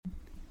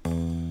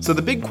So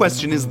the big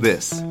question is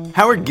this: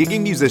 how are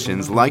gigging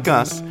musicians like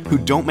us, who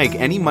don't make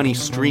any money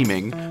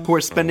streaming, who are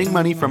spending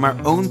money from our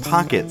own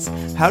pockets,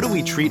 how do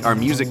we treat our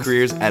music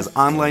careers as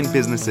online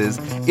businesses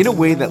in a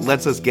way that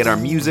lets us get our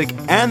music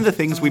and the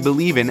things we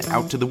believe in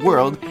out to the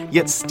world,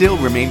 yet still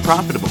remain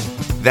profitable?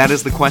 That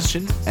is the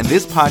question, and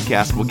this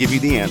podcast will give you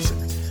the answer.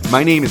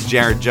 My name is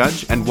Jared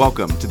Judge, and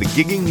welcome to the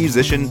Gigging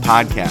Musician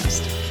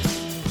Podcast.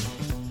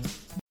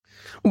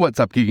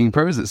 What's up, Gigging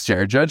Pros? It's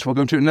Jared Judge.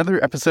 Welcome to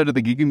another episode of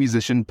the Gigging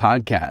Musician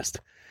Podcast.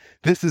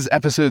 This is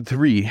episode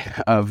 3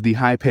 of the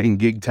high-paying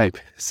gig type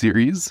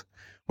series,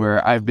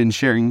 where I've been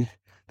sharing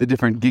the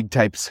different gig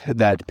types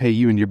that pay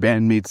you and your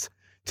bandmates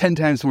 10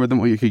 times more than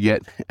what you could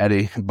get at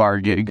a bar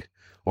gig,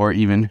 or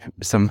even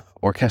some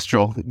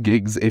orchestral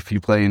gigs if you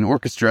play in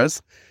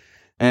orchestras.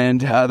 And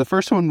the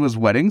first one was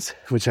weddings,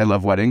 which I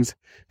love weddings.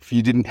 If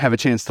you didn't have a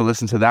chance to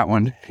listen to that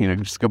one,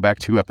 just go back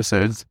 2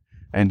 episodes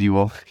and you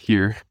will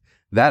hear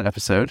that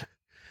episode.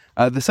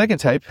 The second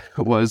type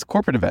was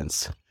corporate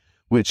events,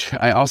 which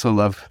I also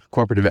love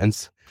corporate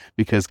events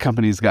because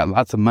companies got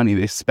lots of money.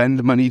 They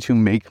spend money to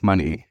make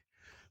money,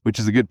 which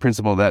is a good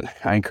principle that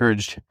I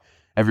encouraged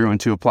everyone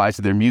to apply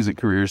to their music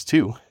careers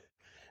too.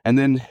 And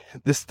then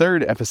this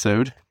third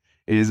episode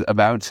is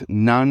about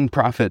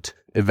nonprofit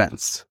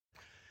events.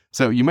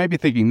 So you might be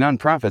thinking,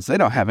 nonprofits, they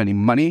don't have any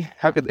money.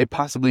 How could they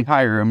possibly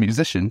hire a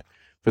musician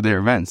for their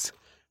events?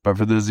 But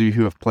for those of you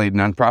who have played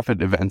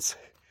nonprofit events,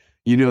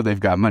 you know they've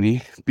got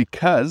money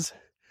because,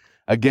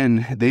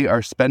 again, they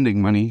are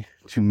spending money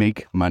to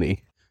make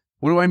money.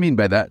 What do I mean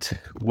by that?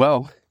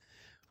 Well,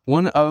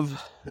 think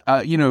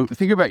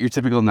about your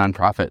typical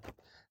nonprofit.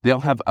 They'll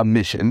have a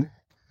mission.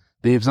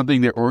 They have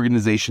something their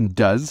organization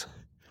does.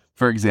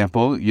 For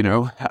example,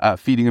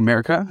 Feeding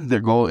America, their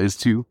goal is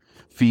to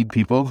feed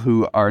people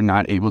who are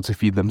not able to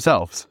feed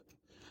themselves.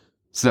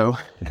 So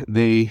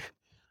they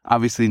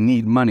obviously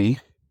need money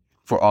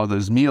for all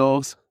those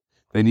meals.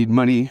 They need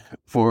money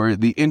for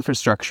the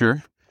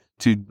infrastructure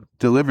to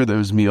deliver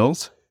those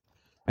meals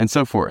and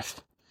so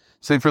forth.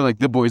 Say for like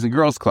the Boys and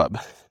Girls Club,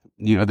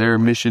 their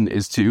mission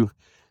is to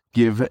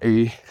give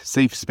a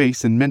safe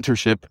space and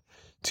mentorship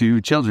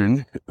to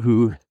children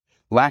who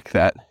lack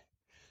that.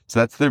 So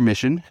that's their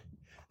mission.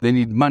 They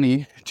need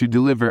money to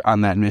deliver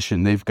on that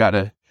mission. They've got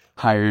to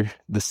hire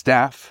the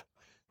staff.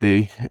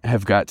 They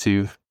have got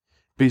to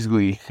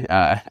basically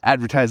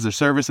advertise their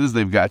services.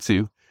 They've got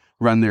to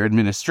run their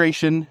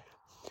administration.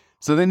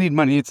 So they need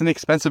money. It's an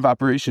expensive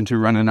operation to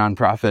run a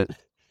nonprofit.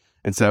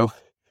 And so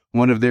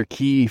one of their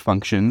key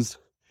functions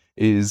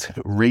is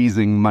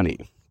raising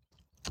money.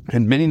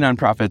 And many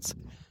nonprofits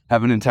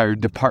have an entire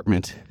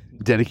department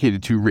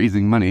dedicated to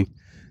raising money.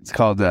 It's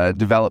called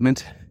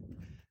development.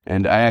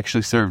 And I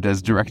actually served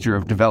as director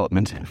of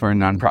development for a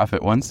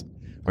nonprofit once,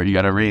 where you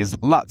got to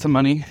raise lots of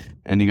money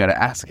and you got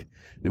to ask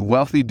the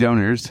wealthy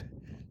donors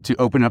to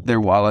open up their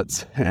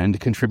wallets and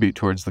contribute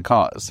towards the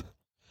cause.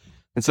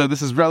 And so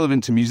this is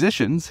relevant to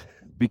musicians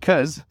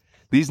because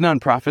these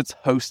nonprofits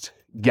host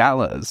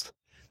galas.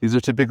 These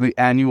are typically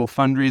annual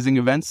fundraising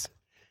events,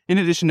 in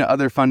addition to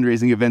other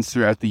fundraising events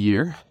throughout the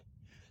year.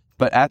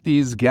 But at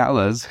these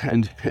galas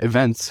and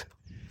events,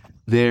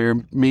 their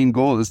main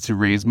goal is to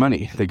raise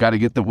money. They got to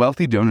get the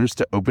wealthy donors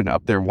to open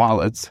up their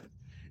wallets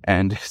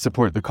and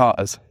support the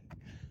cause.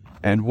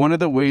 And one of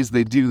the ways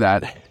they do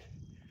that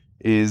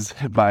is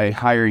by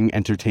hiring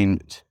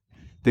entertainment.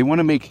 They want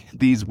to make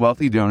these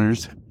wealthy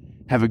donors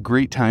have a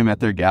great time at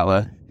their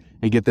gala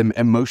and get them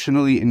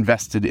emotionally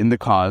invested in the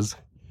cause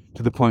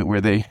to the point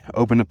where they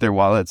open up their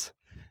wallets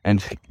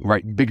and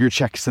write bigger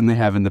checks than they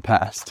have in the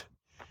past.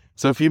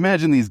 So if you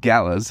imagine these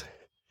galas,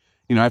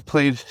 I've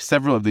played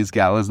several of these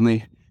galas and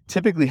they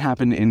typically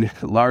happen in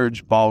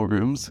large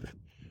ballrooms.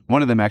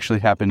 One of them actually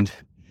happened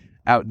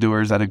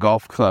outdoors at a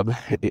golf club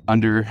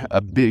under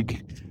a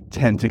big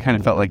tent. It kind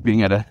of felt like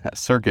being at a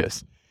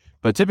circus.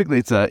 But typically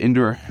it's an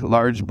indoor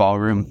large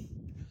ballroom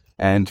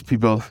and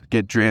people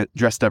get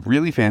dressed up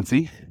really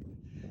fancy.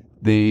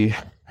 They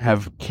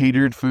have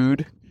catered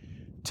food,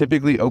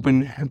 typically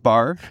open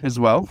bar as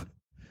well.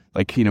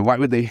 Like, why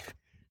would they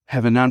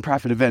have a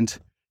nonprofit event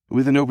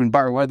with an open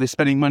bar? Why are they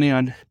spending money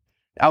on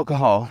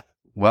alcohol?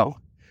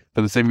 Well,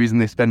 for the same reason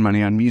they spend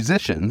money on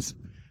musicians,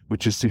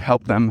 which is to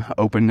help them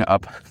open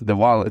up the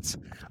wallets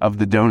of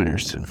the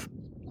donors.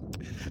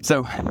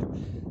 So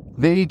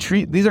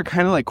these are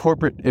kind of like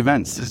corporate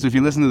events. So if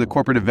you listen to the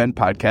corporate event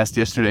podcast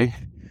yesterday,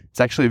 it's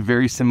actually a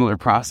very similar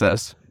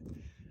process.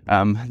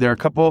 There are a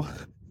couple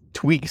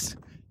tweaks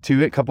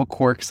to it, a couple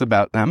quirks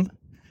about them,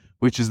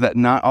 which is that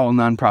not all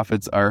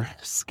nonprofits are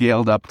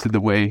scaled up to the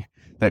way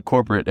that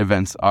corporate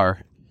events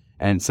are.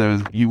 And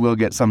so you will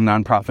get some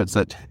nonprofits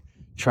that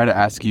try to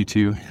ask you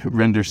to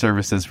render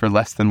services for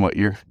less than what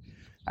you're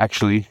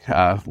actually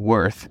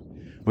worth,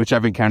 which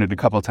I've encountered a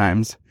couple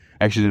times.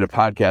 I actually did a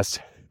podcast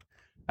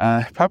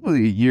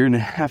probably a year and a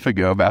half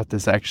ago about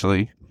this,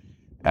 actually.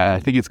 I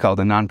think it's called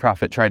A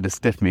Nonprofit Tried to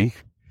Stiff Me.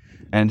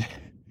 And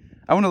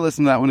I want to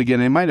listen to that one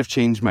again. It might have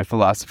changed my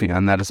philosophy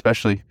on that,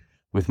 especially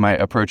with my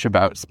approach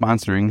about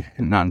sponsoring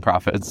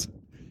nonprofits.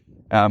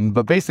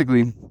 But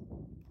basically,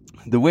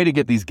 the way to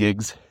get these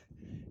gigs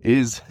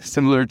is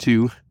similar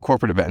to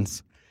corporate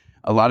events.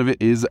 A lot of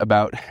it is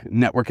about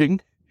networking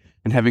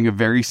and having a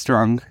very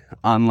strong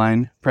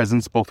online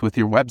presence, both with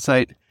your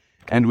website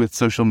and with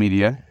social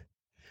media.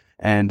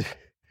 And,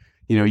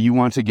 you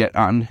want to get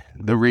on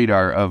the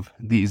radar of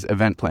these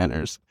event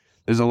planners.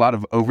 There's a lot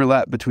of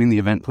overlap between the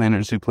event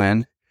planners who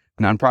plan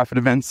nonprofit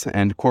events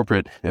and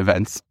corporate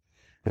events.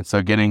 And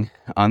so getting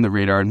on the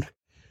radar and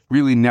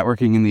really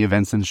networking in the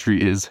events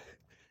industry is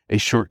a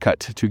shortcut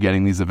to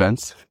getting these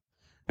events.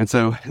 And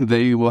so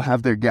they will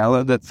have their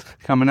gala that's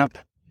coming up,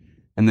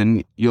 and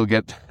then you'll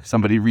get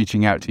somebody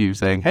reaching out to you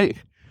saying, hey,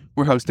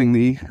 we're hosting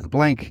the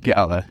blank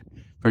gala.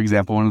 For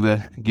example, one of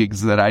the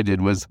gigs that I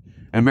did was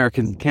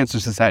American Cancer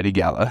Society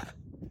Gala.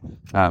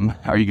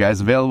 Are you guys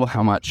available?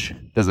 How much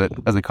does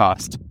it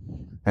cost?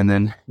 And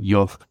then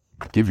you'll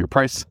give your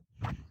price,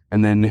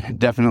 and then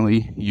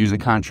definitely use a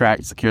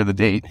contract, secure the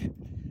date,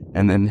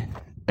 and then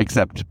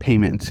accept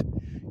payment.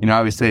 I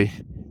always say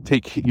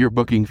take your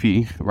booking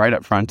fee right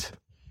up front,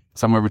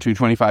 somewhere between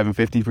 25 and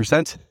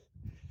 50%,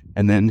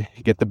 and then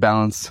get the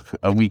balance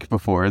a week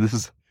before. This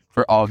is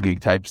for all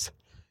gig types.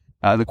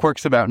 The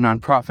quirks about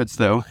nonprofits,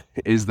 though,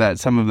 is that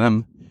some of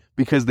them,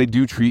 because they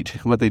do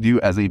treat what they do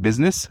as a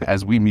business,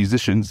 as we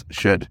musicians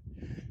should,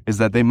 is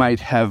that they might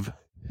have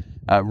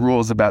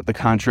rules about the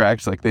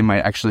contracts. Like they might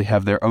actually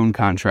have their own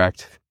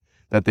contract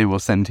that they will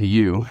send to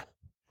you.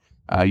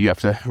 You have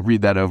to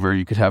read that over.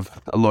 You could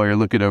have a lawyer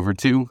look it over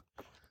too.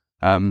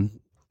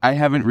 I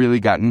haven't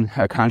really gotten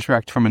a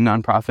contract from a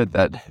nonprofit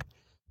that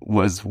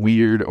was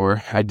weird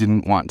or I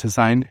didn't want to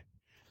sign.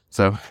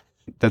 So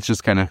that's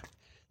just kind of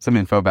some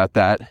info about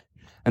that.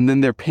 And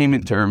then their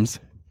payment terms.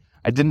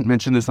 I didn't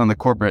mention this on the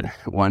corporate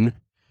one.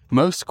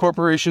 Most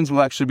corporations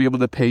will actually be able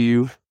to pay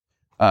you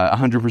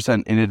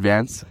 100% in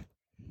advance.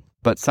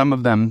 But some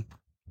of them,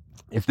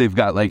 if they've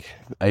got like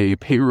a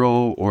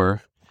payroll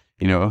or,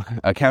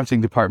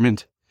 accounting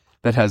department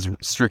that has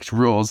strict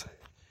rules,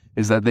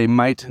 is that they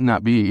might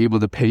not be able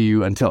to pay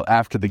you until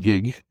after the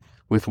gig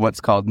with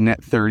what's called net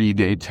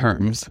 30-day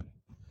terms.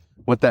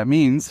 What that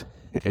means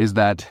is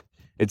that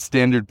it's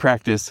standard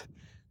practice.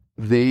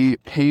 They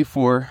pay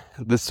for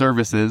the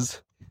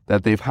services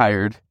that they've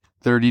hired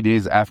 30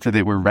 days after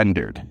they were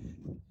rendered.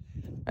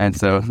 And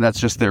so that's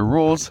just their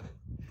rules.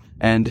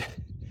 And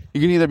you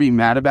can either be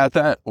mad about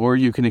that, or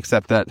you can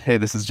accept that, hey,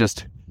 this is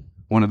just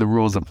one of the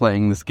rules of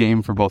playing this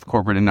game for both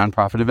corporate and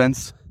nonprofit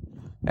events,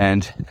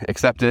 and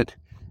accept it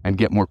and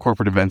get more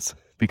corporate events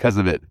because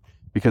of it.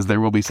 Because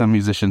there will be some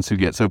musicians who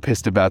get so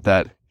pissed about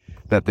that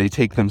they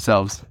take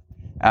themselves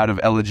out of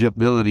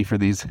eligibility for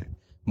these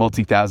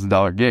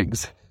multi-$1,000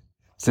 gigs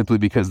simply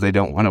because they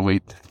don't want to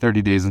wait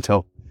 30 days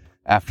until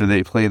after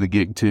they play the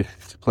gig to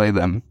play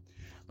them.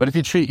 But if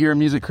you treat your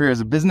music career as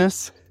a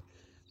business,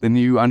 then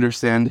you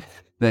understand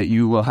that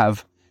you will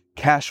have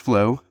cash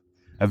flow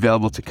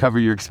available to cover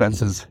your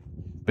expenses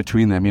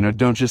between them.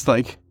 Don't just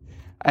I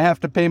have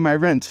to pay my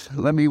rent.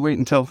 Let me wait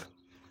until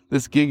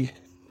this gig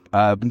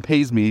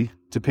pays me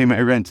to pay my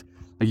rent.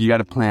 You got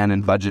to plan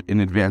and budget in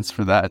advance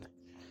for that.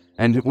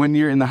 And when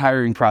you're in the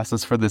hiring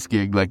process for this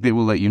gig, they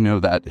will let you know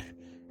that.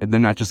 And they're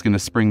not just going to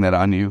spring that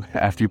on you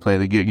after you play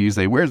the gig. You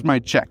say, where's my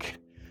check?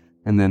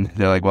 And then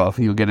they're like, well,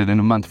 you'll get it in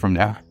a month from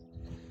now.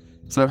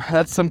 So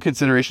that's some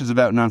considerations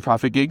about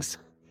nonprofit gigs.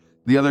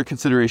 The other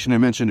consideration I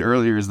mentioned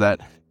earlier is that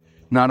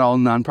not all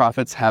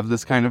nonprofits have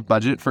this kind of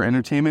budget for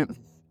entertainment.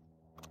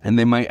 And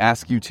they might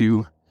ask you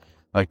to,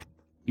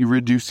 you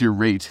reduce your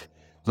rate.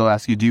 They'll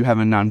ask you, do you have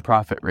a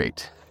nonprofit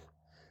rate?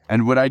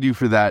 And what I do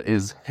for that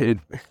is, it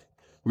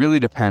really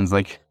depends.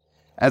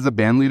 As a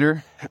band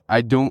leader,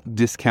 I don't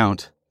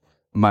discount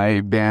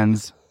my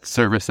band's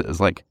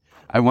services.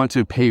 I want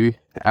to pay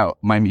out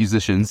my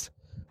musicians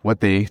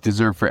what they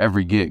deserve for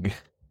every gig,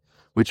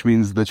 which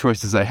means the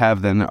choices I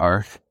have then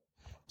are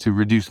to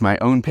reduce my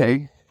own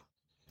pay,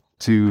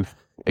 to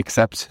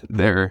accept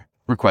their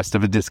request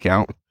of a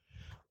discount,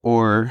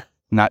 or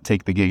not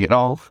take the gig at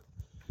all.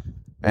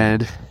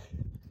 And,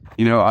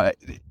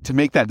 to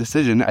make that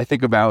decision, I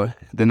think about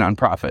the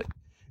nonprofit.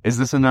 Is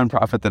this a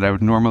nonprofit that I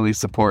would normally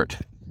support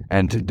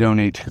and to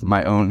donate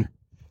my own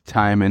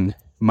time and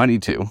money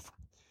to?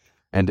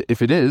 And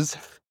if it is,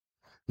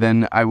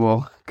 then I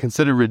will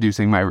consider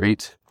reducing my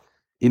rate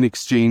in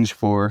exchange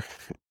for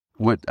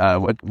what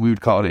we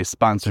would call it a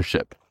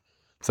sponsorship.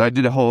 So I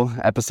did a whole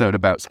episode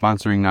about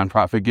sponsoring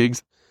nonprofit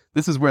gigs.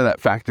 This is where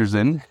that factors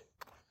in.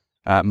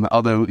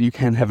 Although you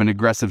can have an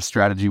aggressive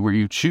strategy where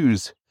you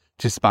choose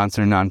to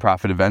sponsor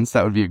nonprofit events.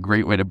 That would be a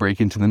great way to break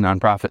into the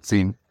nonprofit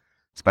scene.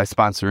 It's by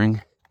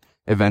sponsoring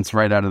events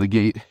right out of the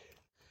gate,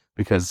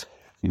 because,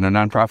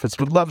 nonprofits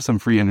would love some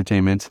free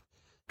entertainment.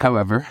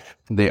 However,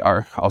 they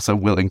are also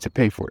willing to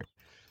pay for it.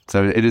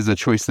 So it is a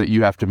choice that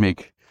you have to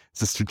make.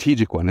 It's a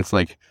strategic one. It's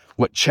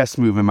what chess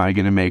move am I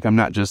going to make? I'm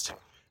not just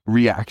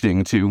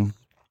reacting to,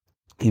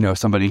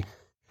 somebody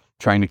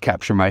trying to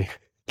capture my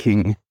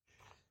king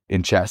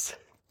in chess.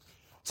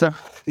 So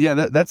yeah,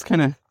 that's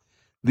kind of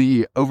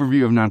the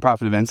overview of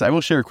nonprofit events. I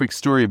will share a quick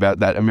story about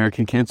that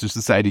American Cancer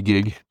Society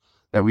gig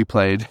that we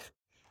played.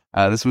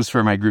 This was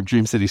for my group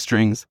Dream City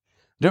Strings.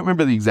 don't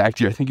remember the exact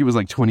year. I think it was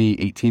like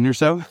 2018 or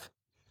so.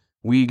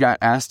 We got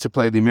asked to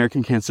play the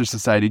American Cancer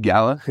Society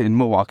Gala in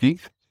Milwaukee.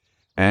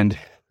 And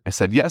I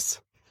said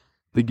yes.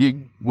 The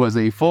gig was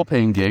a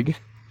full-paying gig,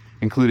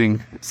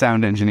 including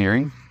sound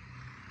engineering.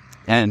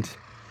 And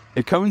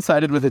it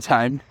coincided with a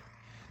time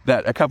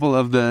that a couple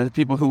of the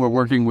people who were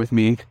working with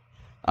me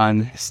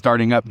on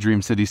starting up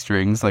Dream City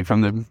Strings, like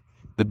from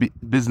the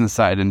business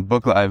side and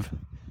Book Live,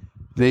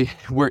 they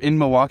were in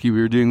Milwaukee.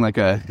 We were doing like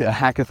a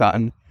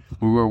hackathon.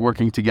 We were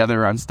working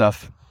together on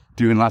stuff,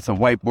 doing lots of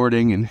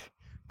whiteboarding and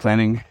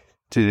planning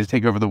to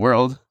take over the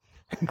world.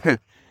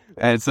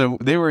 And so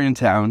they were in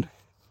town.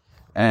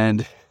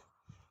 And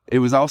it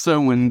was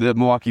also when the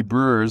Milwaukee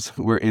Brewers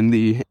were in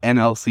the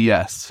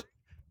NLCS,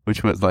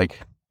 which was like,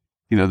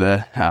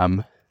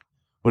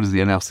 what is the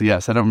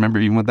NLCS? I don't remember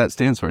even what that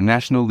stands for.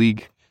 National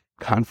League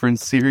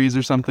Conference Series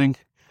or something.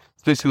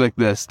 It's basically like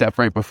the step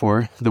right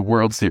before the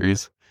World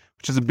Series,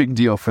 which is a big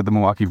deal for the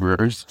Milwaukee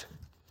Brewers.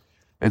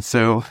 And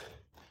so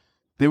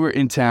they were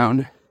in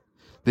town.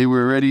 They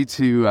were ready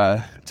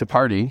to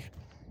party.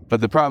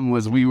 But the problem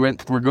was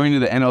we're going to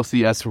the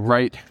NLCS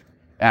right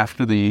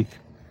after the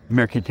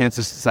American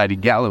Cancer Society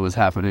Gala was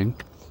happening.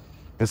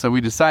 And so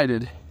we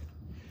decided,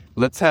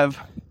 let's have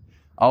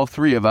all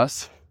three of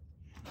us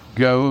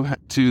go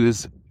to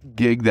this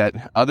gig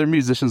that other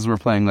musicians were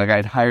playing. Like,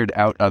 I'd hired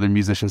out other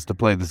musicians to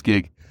play this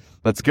gig.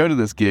 Let's go to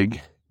this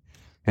gig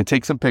and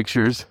take some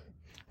pictures,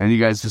 and you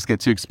guys just get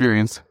to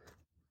experience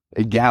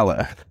a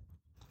gala.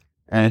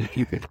 And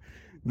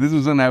this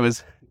was when I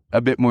was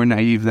a bit more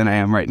naive than I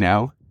am right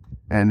now.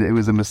 And it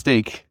was a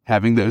mistake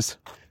having those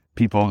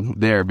people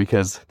there,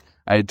 because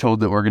I had told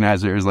the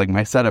organizers, like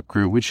my setup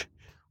crew, which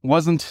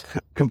wasn't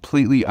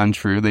completely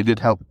untrue. They did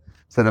help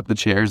set up the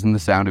chairs and the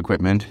sound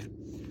equipment.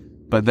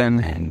 But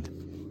then,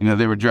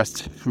 they were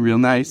dressed real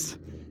nice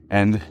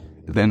and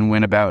then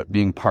went about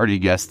being party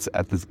guests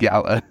at this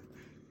gala.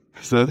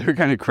 So they were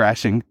kind of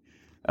crashing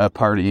a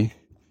party,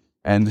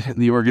 and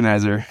the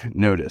organizer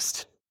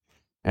noticed.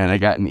 And I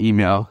got an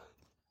email.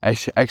 I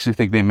actually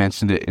think they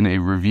mentioned it in a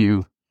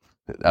review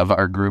of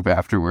our group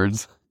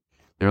afterwards.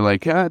 They're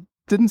like,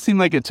 didn't seem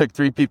like it took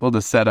 3 people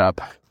to set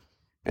up.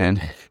 And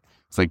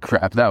it's like,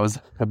 crap, that was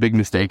a big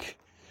mistake.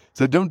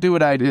 So don't do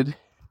what I did.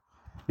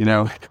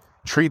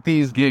 Treat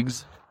these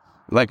gigs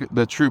like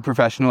the true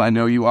professional I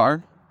know you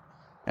are.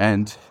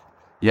 And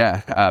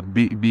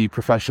be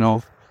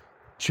professional.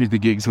 Treat the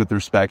gigs with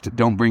respect.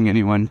 Don't bring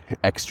anyone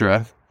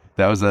extra.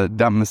 That was a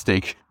dumb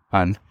mistake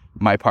on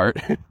my part.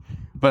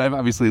 But I've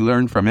obviously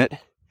learned from it.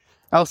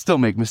 I'll still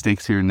make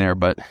mistakes here and there,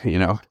 but,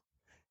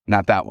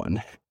 not that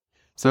one.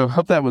 So I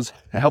hope that was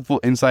a helpful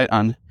insight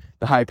on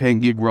the high-paying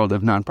gig world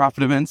of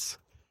nonprofit events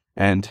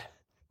and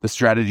the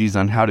strategies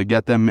on how to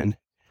get them and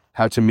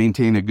how to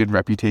maintain a good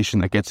reputation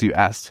that gets you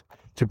asked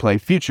to play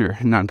future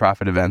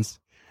nonprofit events.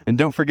 And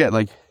don't forget,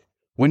 like,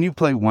 when you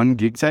play one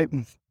gig type,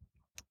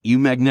 you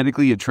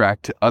magnetically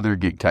attract other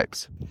gig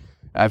types.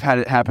 I've had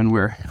it happen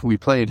where we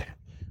played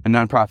a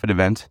nonprofit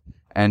event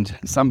and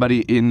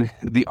somebody in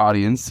the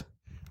audience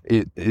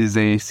is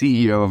a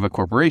CEO of a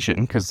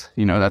corporation, because,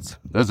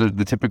 those are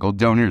the typical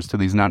donors to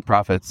these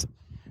nonprofits.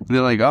 And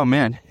they're like, oh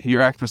man,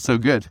 your act was so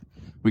good.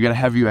 We got to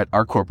have you at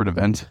our corporate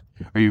event.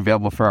 Are you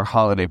available for our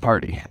holiday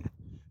party?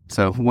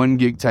 So one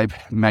gig type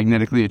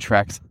magnetically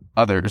attracts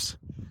others.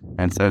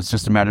 And so it's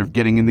just a matter of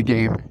getting in the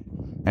game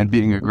and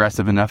being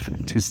aggressive enough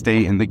to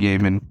stay in the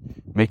game and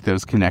make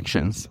those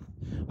connections.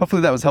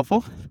 Hopefully that was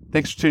helpful.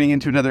 Thanks for tuning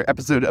in to another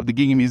episode of the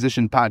Gigging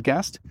Musician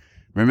Podcast.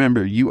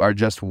 Remember, you are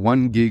just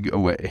one gig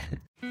away.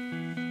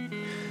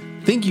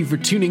 Thank you for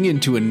tuning in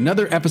to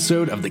another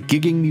episode of the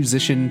Gigging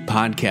Musician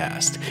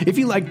Podcast. If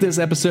you liked this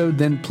episode,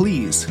 then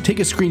please take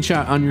a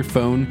screenshot on your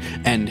phone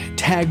and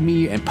tag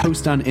me and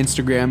post on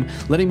Instagram,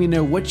 letting me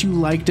know what you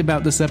liked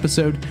about this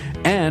episode,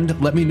 and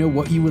let me know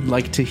what you would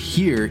like to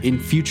hear in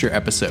future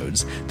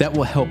episodes. That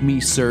will help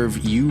me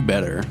serve you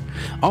better.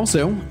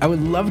 Also, I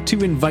would love to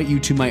invite you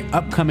to my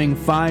upcoming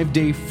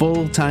 5-day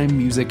full-time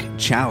music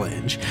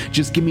challenge.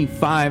 Just give me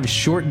 5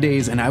 short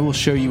days and I will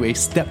show you a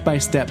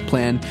step-by-step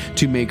plan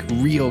to make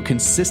real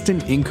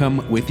consistent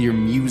income with your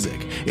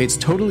music. It's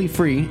totally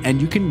free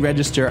and you can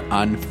register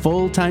on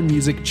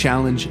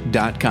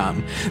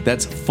fulltimemusicchallenge.com.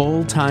 That's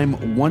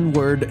full-time, one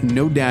word,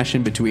 no dash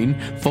in between,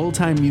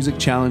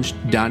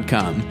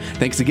 fulltimemusicchallenge.com.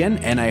 Thanks again,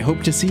 and I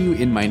hope to see you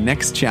in my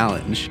next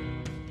challenge.